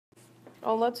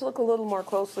Well, let's look a little more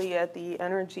closely at the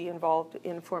energy involved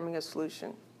in forming a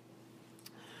solution.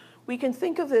 We can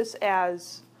think of this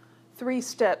as 3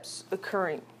 steps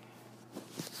occurring.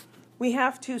 We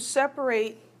have to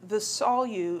separate the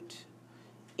solute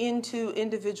into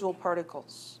individual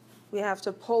particles. We have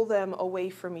to pull them away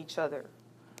from each other.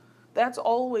 That's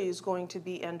always going to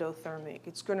be endothermic.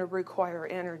 It's going to require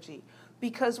energy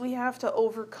because we have to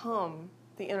overcome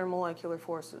the intermolecular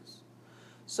forces.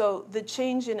 So the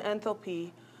change in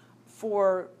enthalpy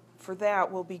for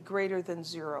that will be greater than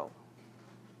 0.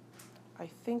 I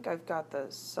think I've got the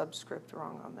subscript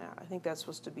wrong on that. I think that's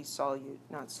supposed to be solute,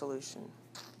 not solution.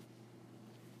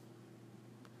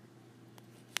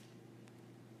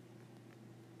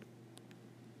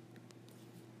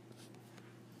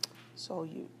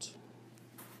 Solute.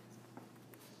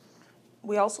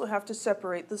 We also have to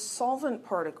separate the solvent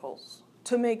particles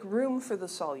to make room for the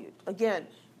solute. Again,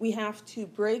 we have to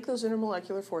break those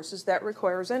intermolecular forces. That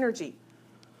requires energy.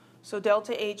 So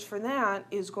delta H for that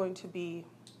is going to be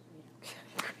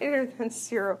greater than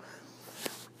 0.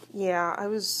 Yeah, I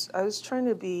was trying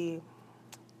to be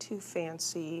too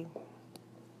fancy.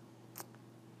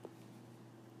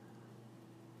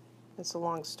 It's a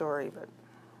long story, but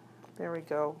there we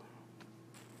go.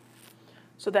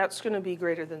 So that's going to be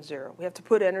greater than 0. We have to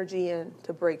put energy in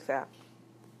to break that.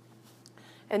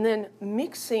 And then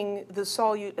mixing the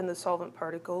solute and the solvent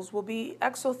particles will be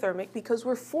exothermic because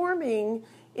we're forming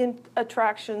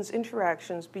interactions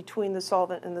between the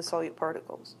solvent and the solute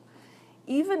particles.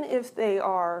 Even if they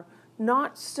are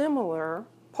not similar,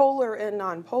 polar and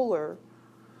nonpolar,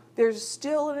 there's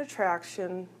still an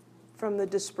attraction from the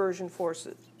dispersion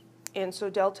forces. And so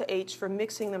delta H for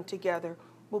mixing them together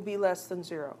will be less than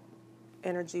 0.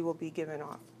 Energy will be given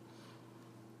off.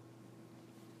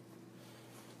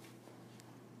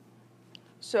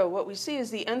 So what we see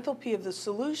is the enthalpy of the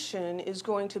solution is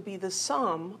going to be the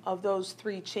sum of those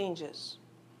 3 changes.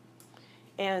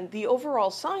 And the overall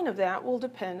sign of that will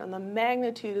depend on the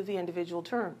magnitude of the individual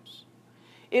terms.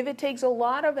 If it takes a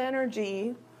lot of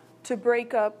energy to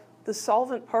break up the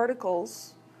solvent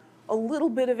particles, a little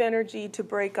bit of energy to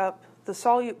break up the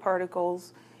solute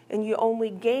particles, and you only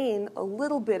gain a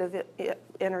little bit of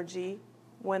energy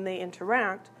when they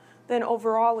interact, then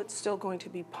overall it's still going to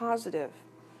be positive,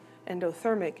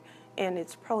 endothermic, and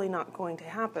it's probably not going to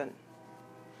happen.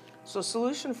 So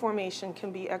solution formation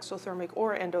can be exothermic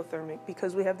or endothermic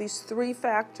because we have these 3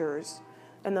 factors,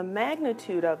 and the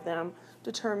magnitude of them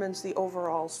determines the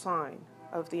overall sign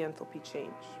of the enthalpy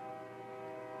change.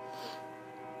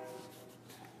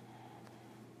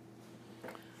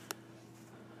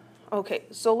 Okay,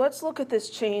 so let's look at this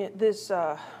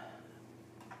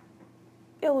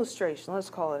illustration. Let's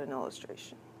call it an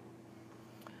illustration.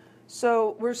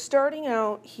 So we're starting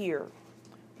out here.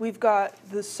 We've got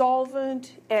the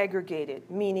solvent aggregated,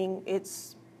 meaning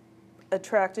it's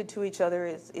attracted to each other,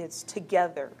 it's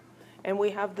together. And we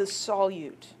have the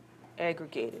solute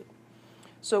aggregated.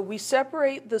 So we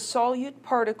separate the solute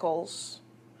particles,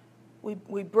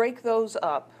 we break those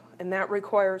up, and that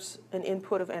requires an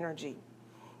input of energy.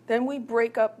 Then we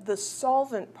break up the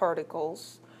solvent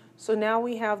particles, so now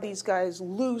we have these guys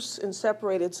loose and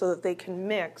separated so that they can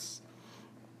mix.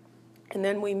 And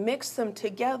then we mix them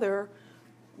together,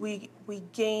 we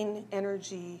gain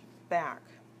energy back.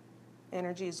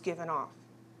 Energy is given off.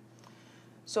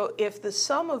 So if the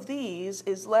sum of these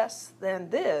is less than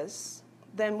this,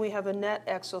 then we have a net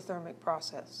exothermic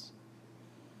process.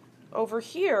 Over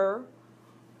here,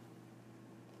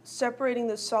 separating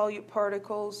the solute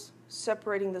particles,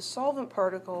 separating the solvent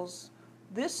particles,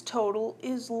 this total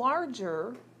is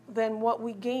larger than what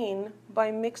we gain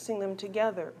by mixing them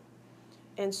together.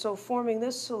 And so forming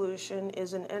this solution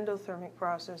is an endothermic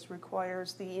process,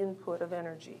 requires the input of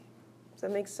energy. Does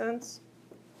that make sense?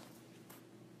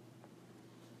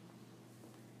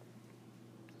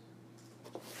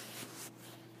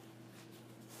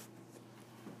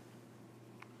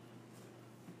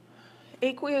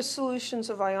 Aqueous solutions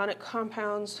of ionic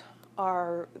compounds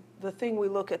are the thing we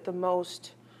look at the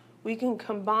most. We can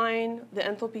combine the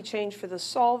enthalpy change for the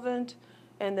solvent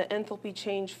and the enthalpy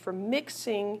change for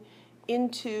mixing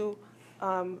into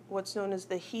what's known as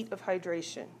the heat of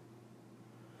hydration.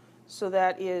 So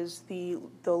that is the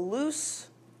loose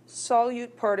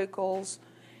solute particles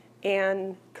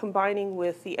and combining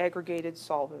with the aggregated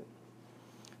solvent.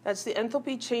 That's the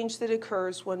enthalpy change that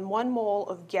occurs when 1 mole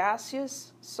of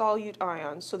gaseous solute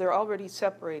ions, so they're already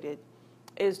separated,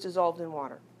 is dissolved in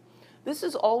water. This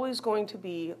is always going to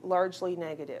be largely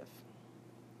negative.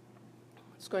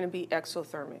 It's going to be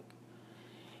exothermic.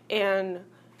 And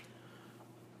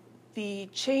the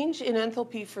change in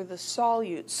enthalpy for the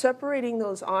solute, separating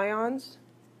those ions,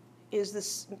 is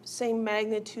the same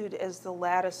magnitude as the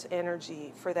lattice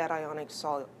energy for that ionic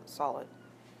solid.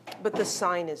 But the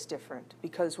sign is different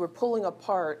because we're pulling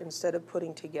apart instead of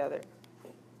putting together.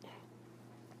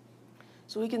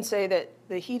 So we can say that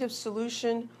the heat of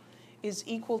solution is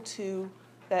equal to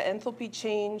the enthalpy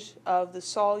change of the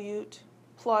solute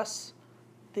plus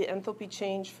the enthalpy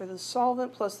change for the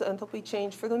solvent plus the enthalpy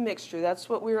change for the mixture. That's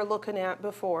what we were looking at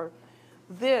before.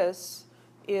 This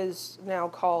is now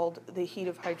called the heat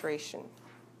of hydration.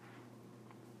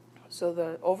 So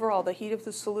the heat of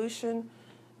the solution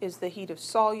is the heat of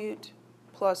solute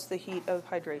plus the heat of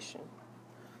hydration.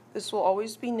 This will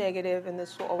always be negative and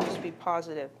this will always be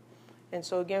positive. And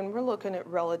so again, we're looking at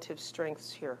relative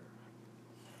strengths here.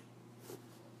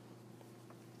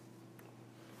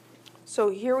 So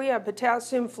here we have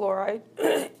potassium fluoride,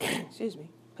 excuse me,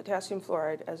 potassium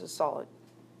fluoride as a solid.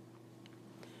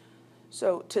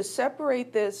 So to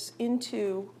separate this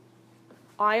into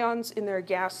ions in their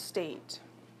gas state,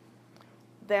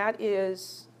 that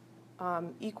is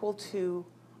equal to,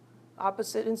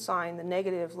 opposite in sign, the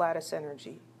negative lattice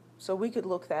energy. So we could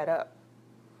look that up.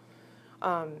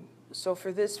 So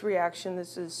for this reaction,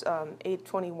 this is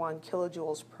 821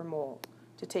 kilojoules per mole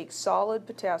to take solid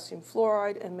potassium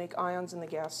fluoride and make ions in the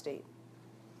gas state.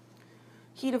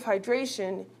 Heat of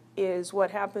hydration is what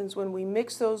happens when we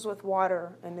mix those with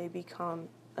water and they become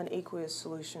an aqueous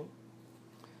solution.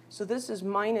 So this is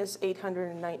minus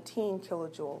 819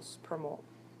 kilojoules per mole.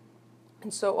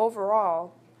 And so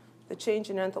overall, the change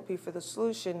in enthalpy for the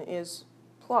solution is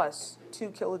plus 2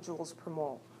 kilojoules per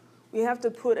mole. We have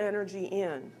to put energy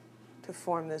in to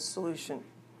form this solution.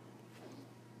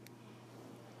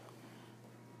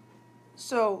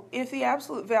 So if the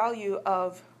absolute value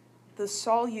of the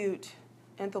solute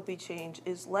enthalpy change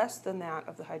is less than that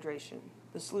of the hydration,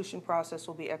 the solution process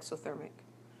will be exothermic.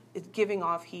 It's giving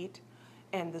off heat,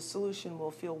 and the solution will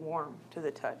feel warm to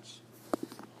the touch.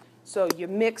 So you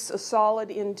mix a solid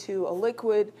into a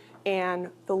liquid, and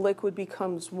the liquid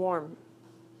becomes warm.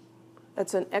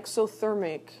 That's an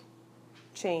exothermic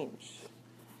change.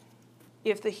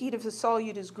 If the heat of the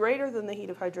solute is greater than the heat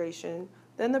of hydration,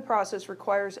 then the process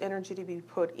requires energy to be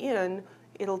put in.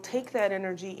 It'll take that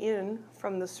energy in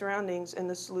from the surroundings, and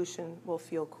the solution will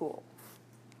feel cool.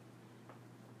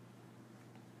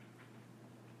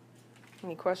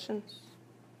 Any questions?